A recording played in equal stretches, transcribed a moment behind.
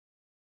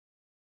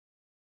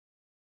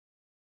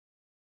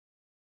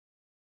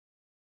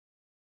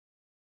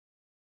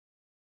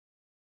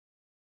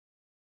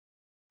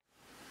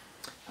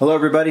Hello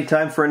everybody,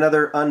 time for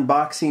another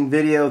unboxing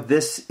video.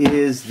 This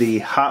is the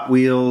Hot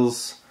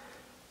Wheels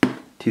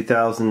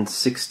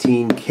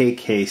 2016 K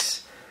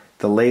case.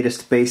 The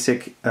latest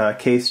basic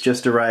case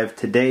just arrived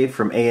today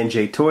from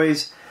A&J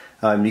Toys.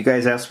 You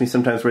guys ask me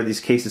sometimes where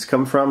these cases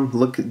come from.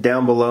 Look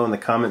down below in the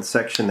comments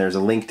section, there's a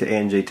link to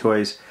A&J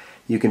Toys.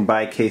 You can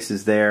buy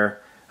cases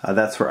there.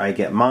 That's where I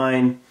get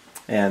mine,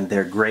 and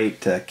they're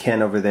great.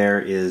 Ken over there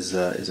is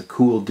a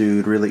cool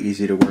dude, really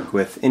easy to work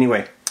with.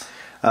 Anyway,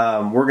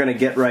 we're going to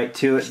get right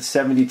to it.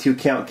 72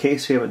 count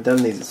case. We haven't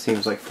done these, it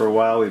seems like, for a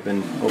while. We've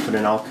been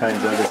opening all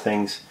kinds of other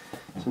things.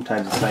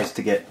 Sometimes it's nice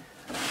to get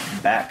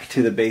back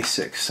to the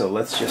basics. So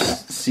let's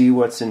just see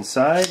what's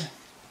inside.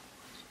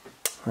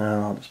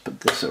 I'll just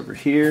put this over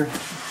here.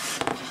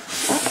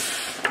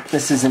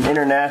 This is an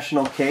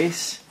international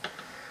case.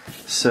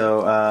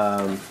 So,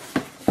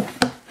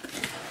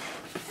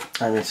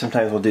 I mean,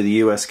 sometimes we'll do the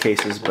U.S.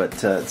 cases,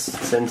 but it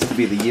tends to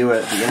be the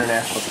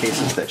international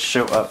cases that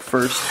show up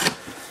first.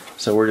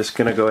 So we're just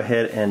going to go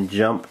ahead and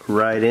jump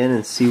right in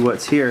and see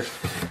what's here.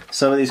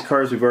 Some of these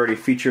cars we've already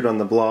featured on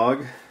the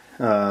blog,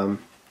 I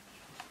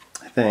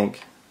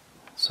think.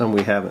 Some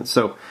we haven't.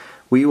 So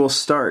we will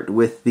start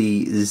with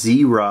the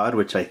Z-Rod,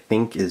 which I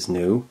think is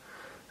new,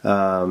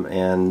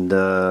 and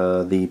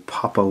the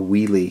Papa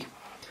Wheelie.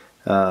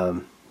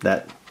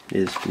 That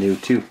is new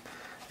too.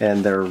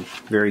 And they're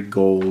very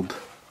gold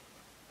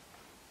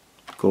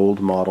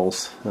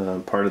models,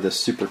 part of the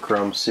Super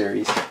Chrome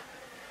series.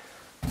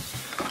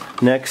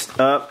 Next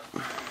up,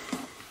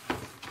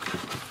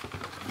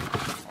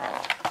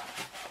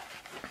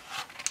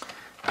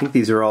 I think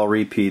these are all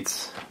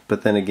repeats,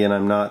 but then again,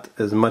 I'm not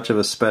as much of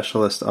a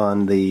specialist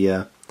on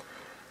the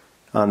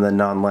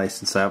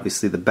non-licensed.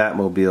 Obviously, the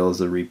Batmobile is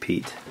a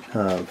repeat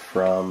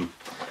from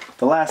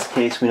the last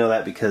case. We know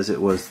that because it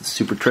was the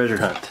Super Treasure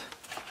Hunt.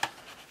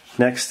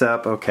 Next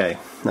up, okay,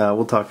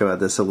 we'll talk about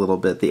this a little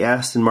bit. The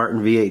Aston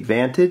Martin V8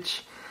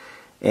 Vantage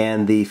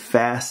and the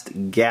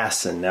Fast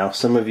Gassin. Now,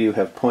 some of you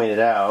have pointed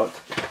out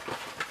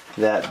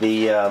that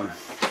the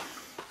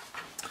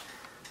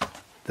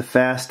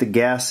Fast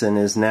Gassin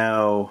is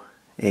now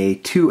a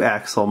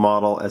 2-axle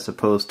model as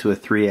opposed to a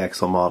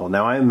 3-axle model.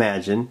 Now, I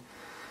imagine,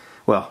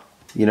 well,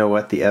 you know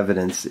what? The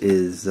evidence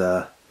is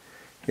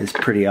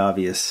pretty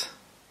obvious.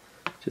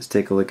 Just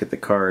take a look at the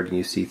card and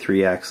you see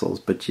 3 axles,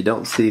 but you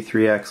don't see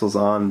 3 axles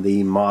on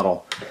the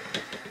model,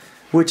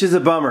 which is a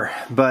bummer,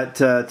 but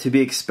to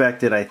be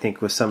expected, I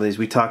think, with some of these.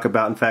 We talk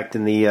about, in fact,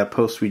 in the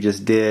post we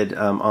just did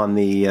on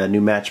the new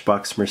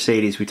Matchbox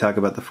Mercedes, we talk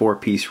about the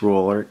 4-piece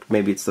rule, or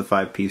maybe it's the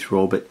 5-piece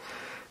rule, but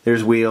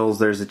there's wheels,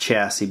 there's a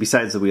chassis.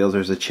 Besides the wheels,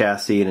 there's a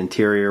chassis, an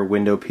interior,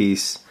 window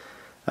piece,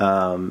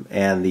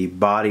 and the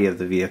body of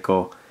the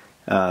vehicle.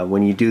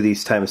 When you do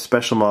these type of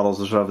special models,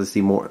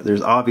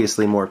 there's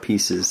obviously more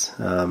pieces.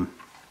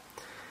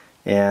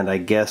 And I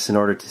guess in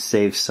order to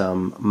save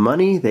some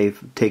money, they've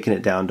taken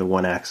it down to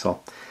 1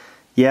 axle.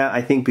 Yeah,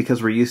 I think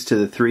because we're used to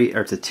the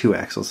 2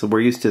 axles. So we're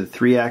used to the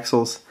 3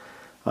 axles.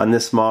 On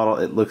this model,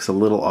 it looks a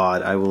little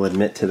odd. I will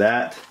admit to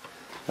that.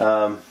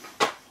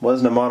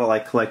 Wasn't a model I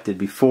collected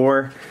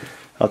before.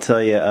 I'll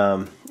tell you,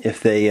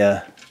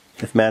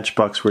 if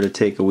Matchbox were to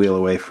take a wheel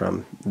away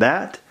from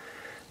that,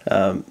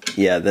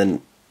 yeah,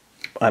 then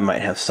I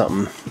might have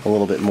something a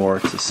little bit more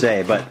to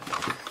say, but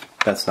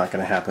that's not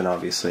going to happen,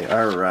 obviously.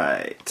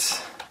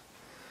 Alright.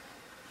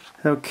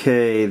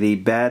 Okay, the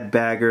Bad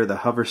Bagger, the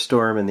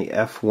Hoverstorm, and the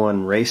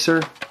F1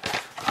 Racer.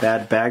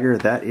 Bad Bagger,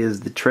 that is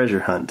the Treasure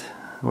Hunt.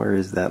 Where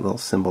is that little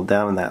symbol?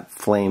 Down in that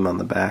flame on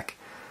the back.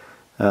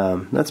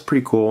 That's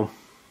pretty cool.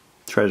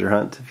 Treasure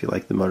Hunt, if you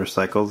like the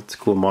motorcycles. It's a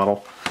cool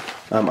model.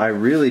 I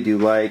really do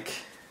like,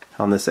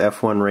 on this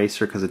F1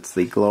 Racer, because it's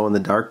the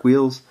glow-in-the-dark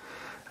wheels,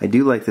 I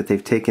do like that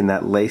they've taken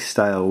that lace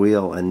style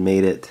wheel and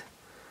made it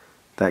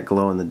that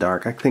glow in the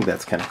dark. I think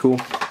that's kind of cool.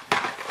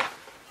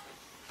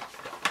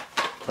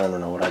 I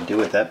don't know what I'd do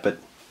with that, but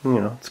you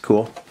know, it's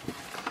cool.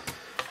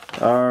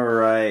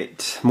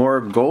 Alright, more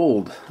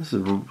gold.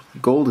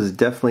 Gold is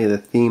definitely the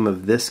theme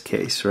of this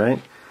case, right?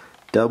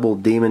 Double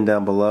Demon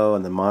down below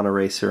and the Monte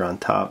Racer on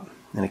top.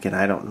 And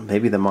again,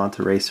 maybe the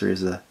Monte Racer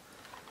is a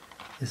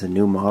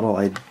new model.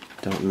 I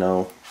don't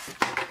know.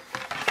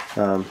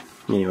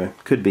 Anyway,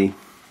 could be.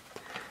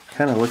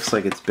 Kind of looks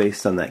like it's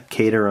based on that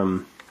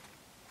Caterham.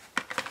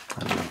 I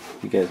don't know.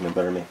 You guys know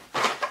better than me.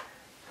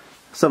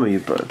 Some of you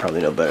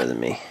probably know better than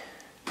me.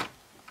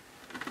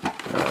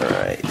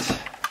 Alright.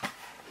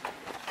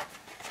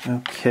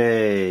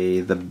 Okay,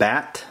 the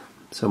Bat.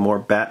 So more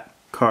Bat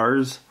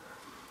cars.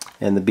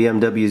 And the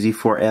BMW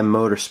Z4M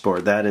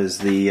Motorsport. That is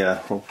the,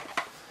 well,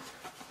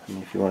 I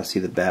mean, if you want to see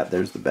the Bat,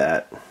 there's the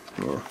Bat.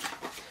 Yeah.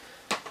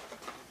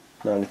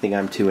 Not anything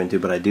I'm too into,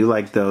 but I do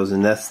like those.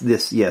 And yes,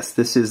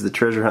 this is the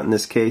Treasure Hunt in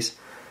this case.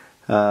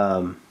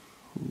 I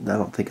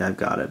don't think I've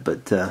got it,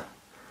 but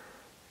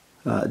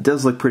it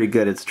does look pretty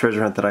good. It's a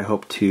Treasure Hunt that I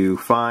hope to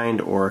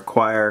find or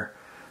acquire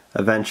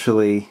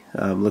eventually.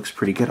 Looks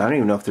pretty good. I don't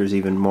even know if there's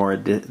even more.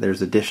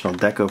 There's additional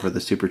deco for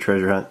the Super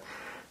Treasure Hunt,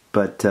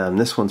 but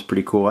this one's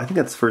pretty cool. I think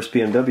that's the first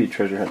BMW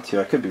Treasure Hunt too.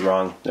 I could be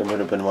wrong. There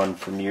would have been one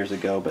from years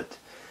ago, but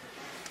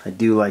I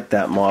do like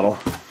that model.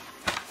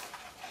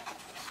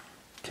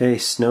 Okay,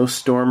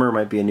 Snowstormer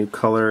might be a new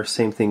color.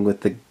 Same thing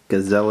with the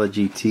Gazella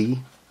GT.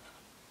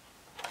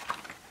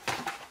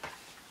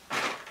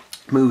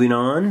 Moving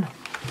on.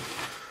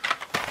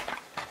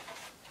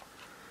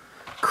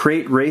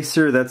 Crate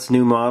Racer, that's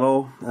new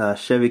model.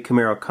 Chevy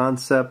Camaro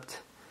Concept,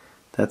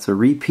 that's a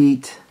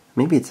repeat.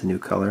 Maybe it's a new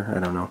color, I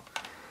don't know.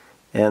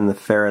 And the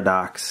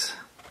Faradox,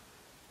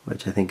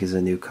 which I think is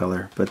a new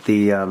color. But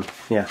the,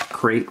 yeah,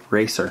 Crate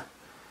Racer.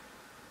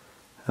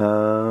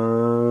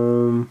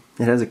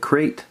 It has a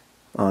crate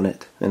on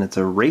it, and it's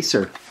a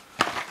racer.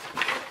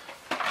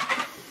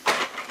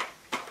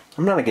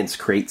 I'm not against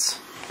crates.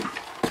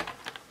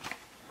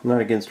 I'm not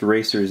against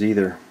racers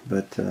either,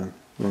 but,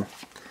 yeah.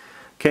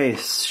 Okay,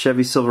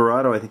 Chevy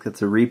Silverado, I think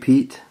that's a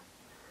repeat.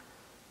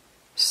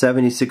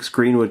 76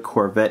 Greenwood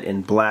Corvette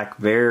in black,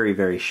 very,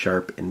 very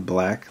sharp in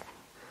black.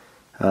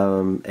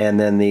 And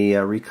then the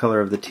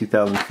recolor of the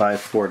 2005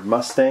 Ford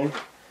Mustang.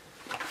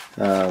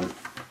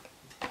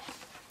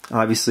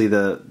 Obviously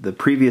the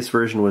previous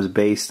version was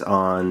based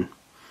on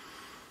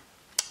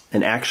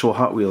an actual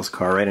Hot Wheels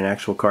car, right? An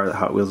actual car that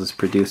Hot Wheels has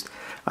produced.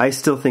 I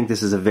still think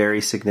this is a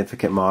very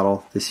significant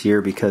model this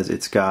year because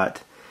it's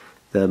got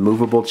the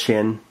movable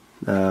chin,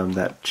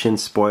 that chin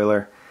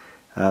spoiler,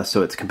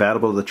 so it's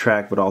compatible to the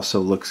track but also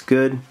looks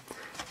good.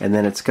 And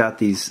then it's got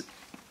these,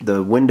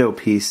 the window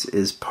piece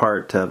is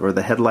part of, or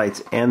the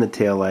headlights and the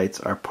tail lights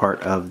are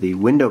part of the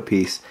window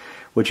piece,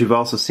 which you've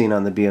also seen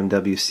on the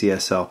BMW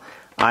CSL.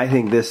 I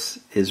think this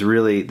is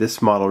really,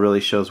 this model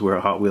really shows where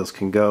Hot Wheels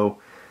can go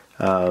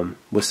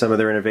with some of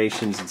their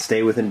innovations and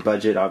stay within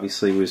budget.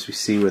 Obviously, as we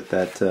see with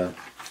that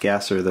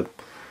Gasser,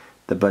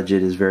 the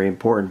budget is very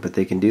important, but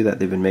they can do that.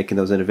 They've been making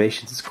those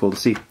innovations. It's cool to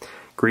see.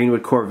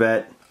 Greenwood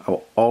Corvette. I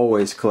will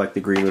always collect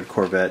the Greenwood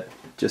Corvette.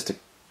 Just a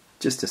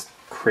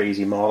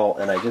crazy model,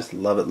 and I just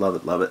love it, love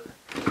it, love it.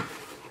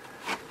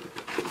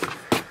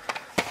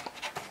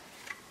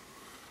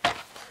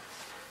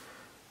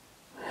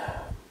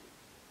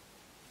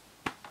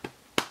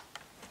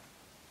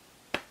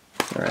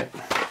 All right.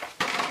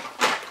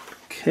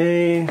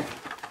 Okay.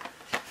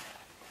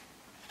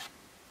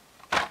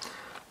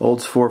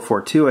 Olds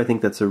 442. I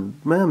think that's a,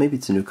 well, maybe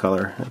it's a new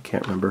color. I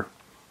can't remember.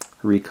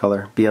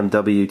 Recolor.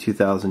 BMW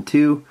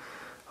 2002.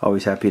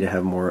 Always happy to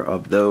have more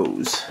of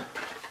those.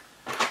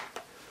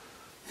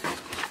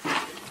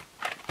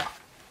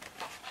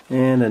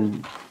 And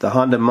then the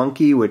Honda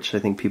Monkey, which I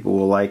think people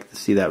will like to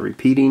see that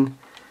repeating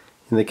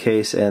in the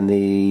case, and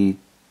the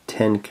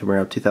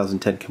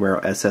 2010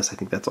 Camaro SS. I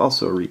think that's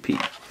also a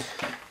repeat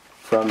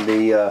from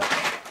the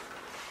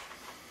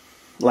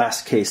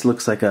last case.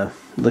 Looks like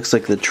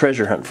the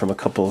treasure hunt from a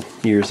couple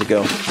years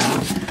ago.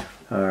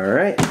 All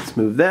right, let's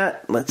move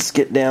that. Let's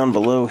get down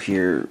below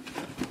here.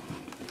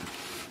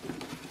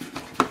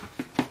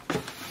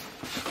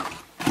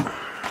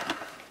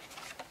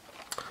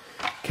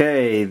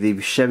 Okay,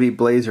 the Chevy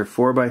Blazer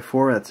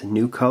 4x4. That's a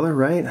new color,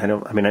 right? I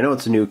know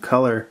it's a new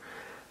color.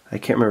 I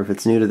can't remember if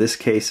it's new to this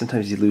case.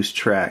 Sometimes you lose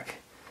track.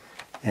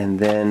 And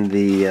then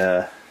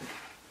the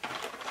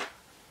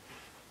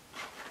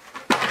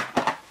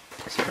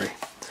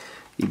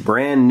the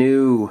brand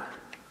new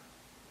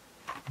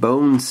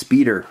Bone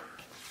Speeder.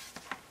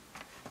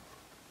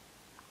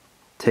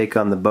 Take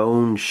on the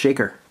Bone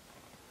Shaker.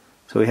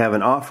 So we have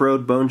an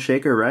off-road Bone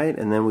Shaker, right?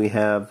 And then we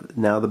have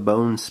now the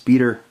Bone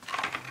Speeder.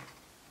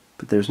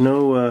 But there's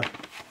no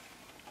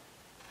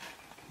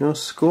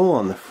skull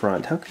on the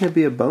front. How can it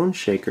be a Bone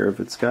Shaker if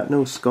it's got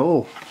no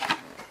skull?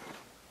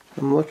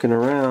 I'm looking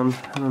around.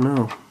 I don't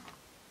know.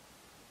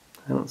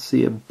 I don't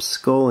see a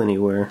skull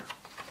anywhere.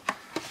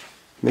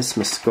 Miss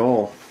my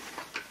skull.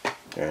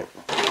 Alright.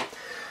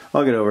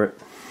 I'll get over it.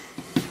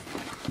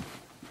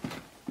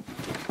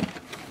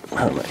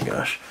 Oh my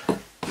gosh.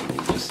 Let me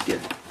just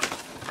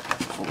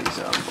pull these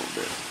out a little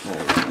bit. There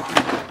we go.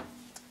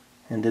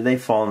 And did they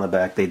fall in the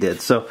back? They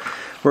did. So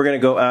we're going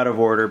to go out of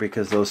order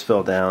because those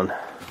fell down.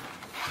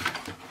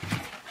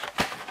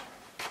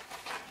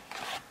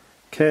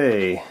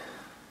 Okay.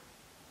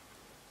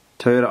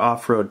 Toyota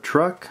off-road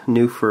truck, a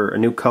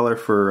new color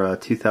for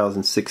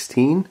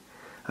 2016.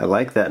 I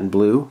like that in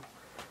blue.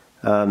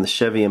 The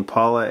Chevy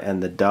Impala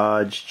and the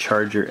Dodge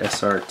Charger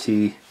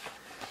SRT.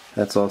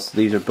 That's also,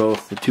 these are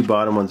both, the two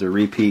bottom ones are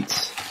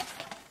repeats.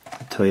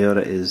 The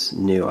Toyota is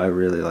new. I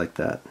really like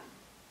that.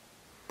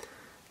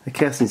 The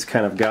casting's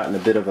kind of gotten a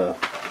bit of a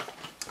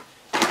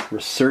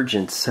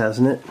resurgence,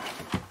 hasn't it?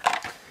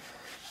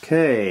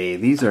 Okay,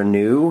 these are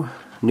new.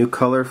 New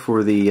color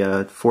for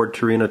the Ford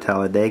Torino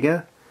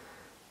Talladega.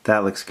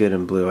 That looks good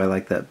in blue. I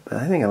like that.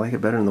 I think I like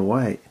it better in the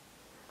white.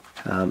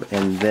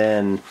 And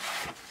then,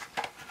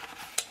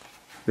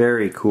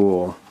 very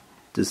cool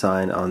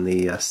design on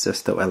the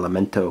Sesto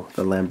Elemento,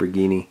 the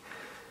Lamborghini.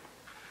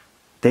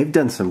 They've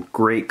done some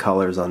great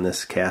colors on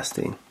this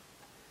casting.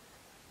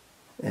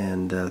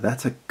 And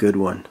that's a good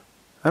one.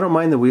 I don't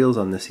mind the wheels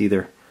on this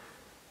either.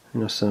 I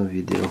know some of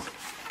you do.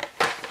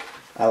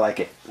 I like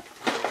it.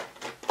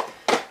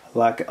 I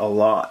like it a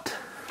lot.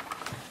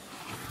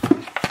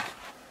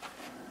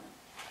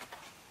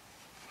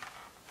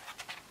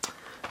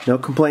 No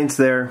complaints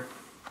there.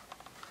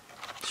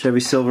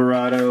 Chevy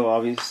Silverado,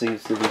 obviously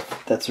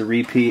that's a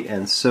repeat,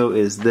 and so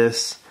is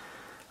this.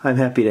 I'm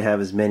happy to have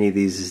as many of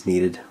these as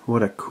needed.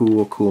 What a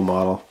cool, cool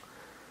model.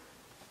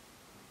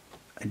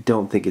 I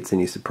don't think it's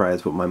any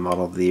surprise what my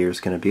model of the year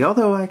is going to be,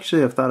 although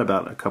actually I've thought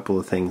about a couple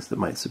of things that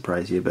might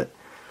surprise you, but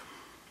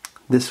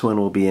this one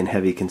will be in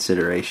heavy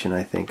consideration,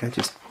 I think.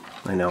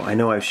 I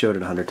know I've showed it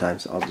 100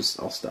 times. I'll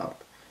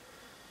stop.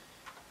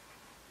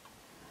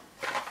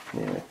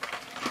 Anyway.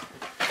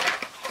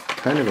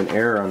 Kind of an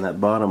error on that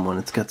bottom one.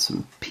 It's got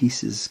some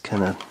pieces,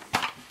 kind of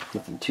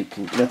nothing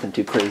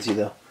too crazy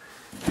though.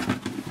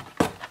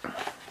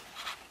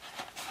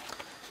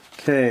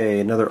 Okay,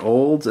 another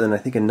old and I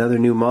think another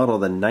new model,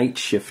 the Night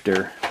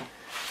Shifter.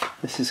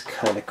 This is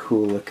kind of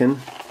cool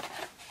looking.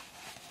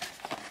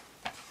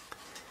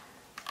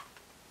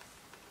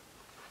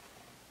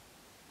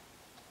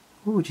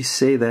 What would you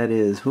say that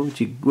is?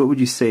 What would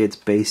you say it's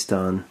based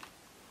on?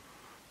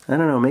 I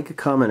don't know. Make a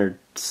comment or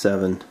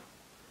 7.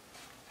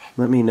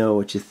 Let me know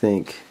what you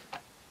think.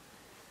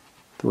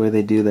 The way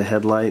they do the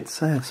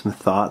headlights, I have some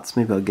thoughts.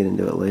 Maybe I'll get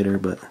into it later,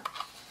 but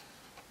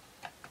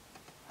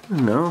I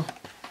don't know.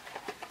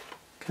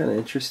 Kind of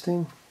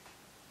interesting.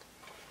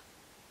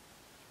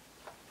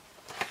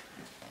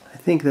 I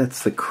think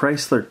that's the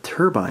Chrysler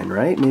turbine,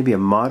 right? Maybe a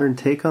modern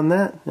take on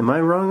that. Am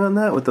I wrong on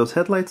that with those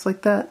headlights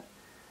like that?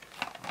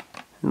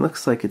 It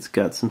looks like it's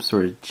got some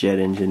sort of jet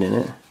engine in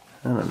it.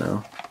 I don't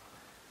know.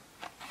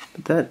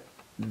 But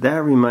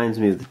that reminds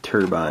me of the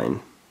turbine.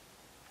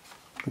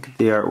 Look at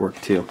the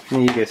artwork too.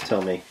 You guys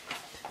tell me.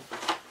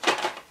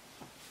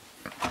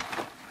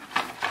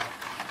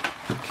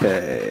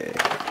 Okay.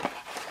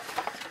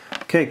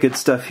 Okay, good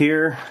stuff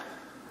here.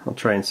 I'll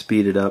try and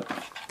speed it up.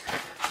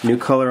 New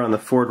color on the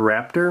Ford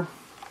Raptor.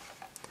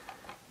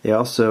 They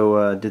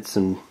also did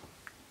some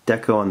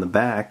deco on the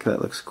back.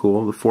 That looks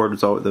cool. The Ford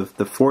has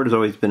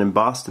always been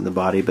embossed in the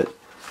body, but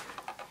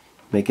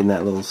making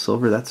that little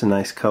silver, that's a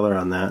nice color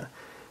on that.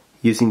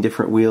 Using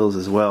different wheels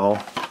as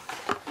well.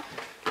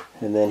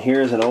 And then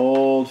here's an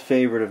old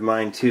favorite of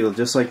mine too,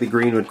 just like the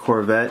Greenwood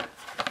Corvette.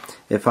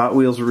 If Hot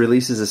Wheels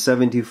releases a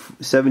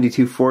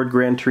 72 Ford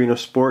Gran Torino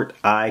Sport,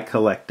 I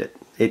collect it.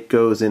 It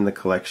goes in the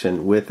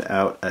collection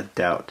without a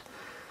doubt.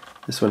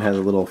 This one has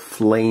a little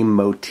flame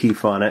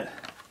motif on it.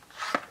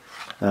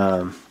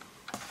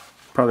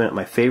 Probably not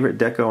my favorite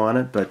deco on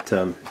it, but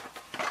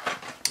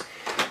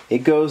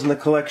it goes in the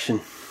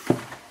collection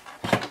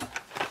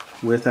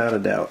without a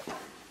doubt.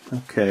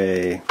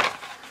 Okay.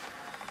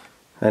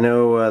 I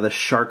know the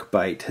shark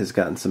bite has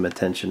gotten some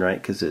attention,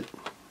 right? Because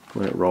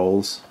when it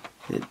rolls,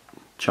 it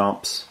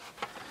chomps.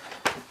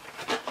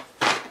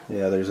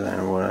 Yeah, there's a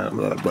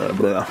blah blah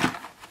blah.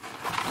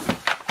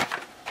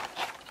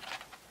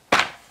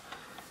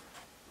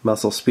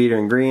 Muscle Speeder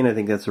in green. I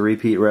think that's a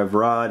repeat. Rev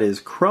Rod is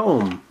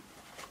chrome.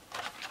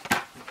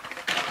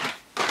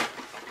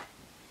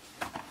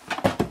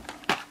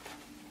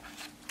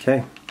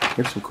 Okay,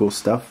 here's some cool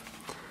stuff.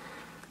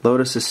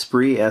 Lotus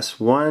Esprit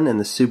S1 and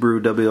the Subaru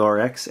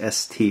WRX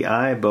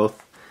STI,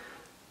 both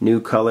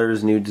new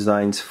colors, new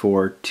designs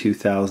for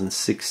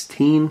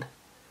 2016.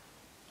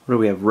 What do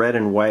we have? Red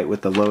and white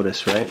with the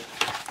Lotus, right?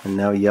 And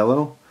now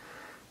yellow.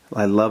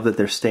 I love that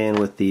they're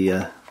staying with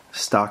the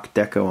stock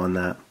deco on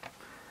that.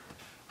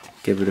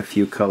 Give it a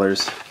few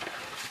colors.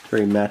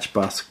 Very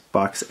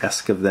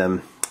Matchbox-esque of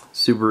them.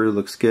 Subaru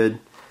looks good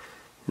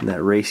in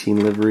that racing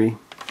livery.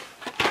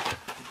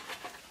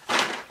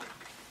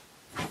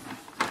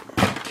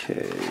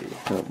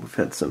 Oh, we've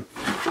had some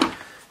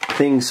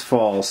things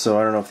fall, so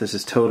I don't know if this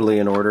is totally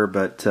in order,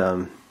 but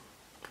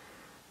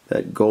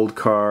that gold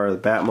car, the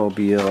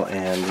Batmobile,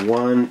 and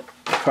one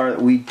car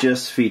that we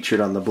just featured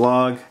on the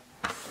blog,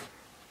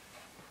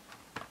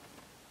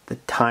 the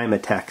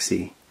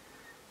Time-A-Taxi.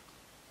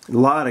 A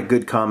lot of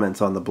good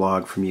comments on the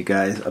blog from you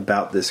guys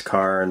about this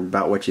car and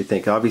about what you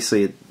think.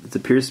 Obviously, it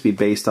appears to be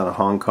based on a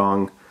Hong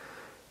Kong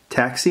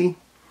taxi.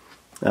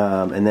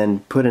 And then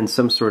put in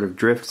some sort of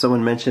drift.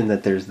 Someone mentioned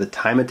that there's the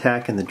Time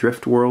Attack in the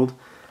drift world.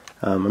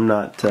 I'm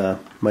not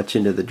much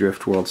into the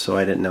drift world, so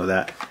I didn't know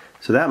that.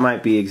 So that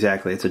might be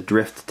exactly, it's a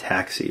drift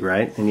taxi,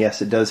 right? And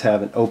yes, it does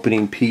have an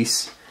opening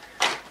piece.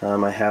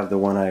 I have the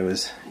one I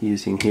was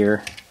using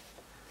here.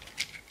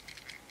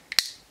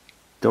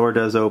 Door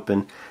does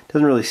open.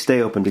 Doesn't really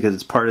stay open because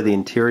it's part of the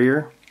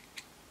interior.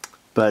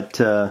 But,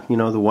 you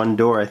know, the one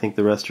door, I think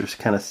the rest are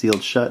kind of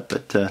sealed shut,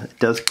 but it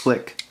does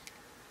click.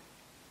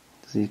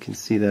 So you can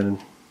see that.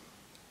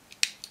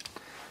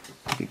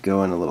 I could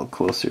go in a little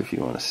closer if you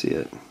want to see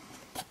it.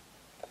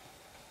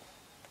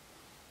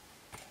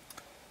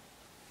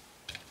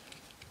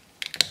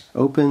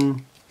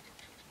 Open,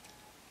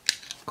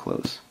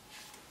 close.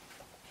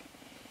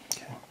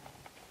 Okay.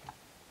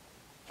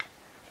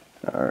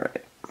 All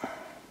right.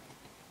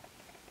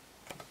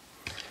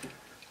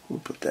 We'll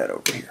put that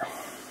over here.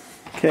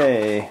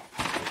 Okay.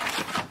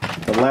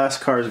 The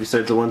last cars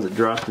besides the ones that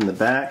dropped in the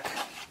back.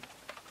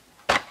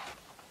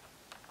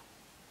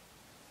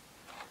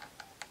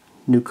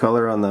 New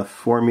color on the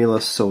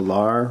Formula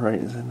Solar, right?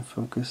 Is that in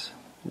focus?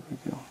 There we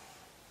go.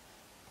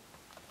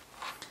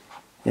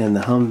 and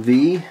the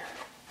Humvee.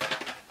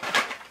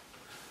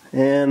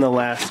 And the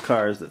last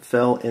cars that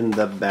fell in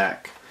the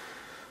back.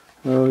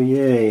 Oh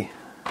yay.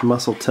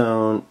 Muscle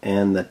Tone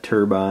and the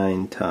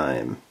Turbine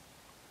Time.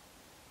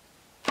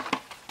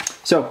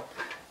 So,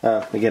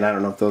 again, I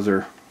don't know if those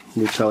are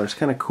new colors.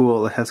 Kind of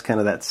cool. It has kind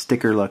of that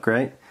sticker look,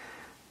 right?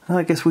 Well,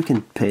 I guess we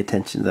can pay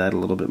attention to that a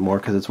little bit more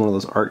because it's one of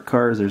those art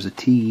cars. There's a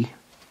T.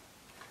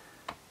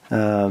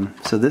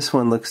 So this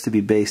one looks to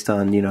be based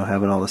on, you know,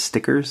 having all the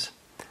stickers.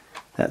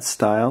 That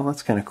style.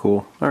 That's kind of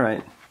cool.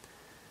 Alright.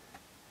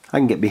 I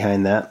can get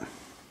behind that.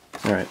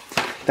 Alright.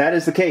 That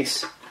is the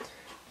case.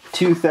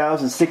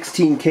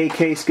 2016 K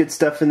case. Good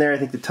stuff in there. I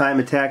think the Time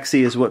of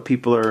Taxi is what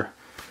people are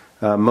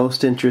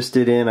most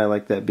interested in. I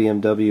like that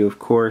BMW, of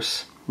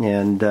course.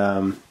 And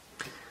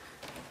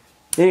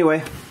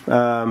anyway,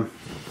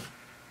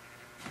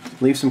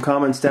 leave some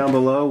comments down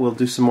below. We'll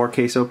do some more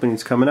case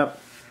openings coming up.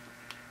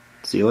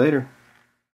 See you later.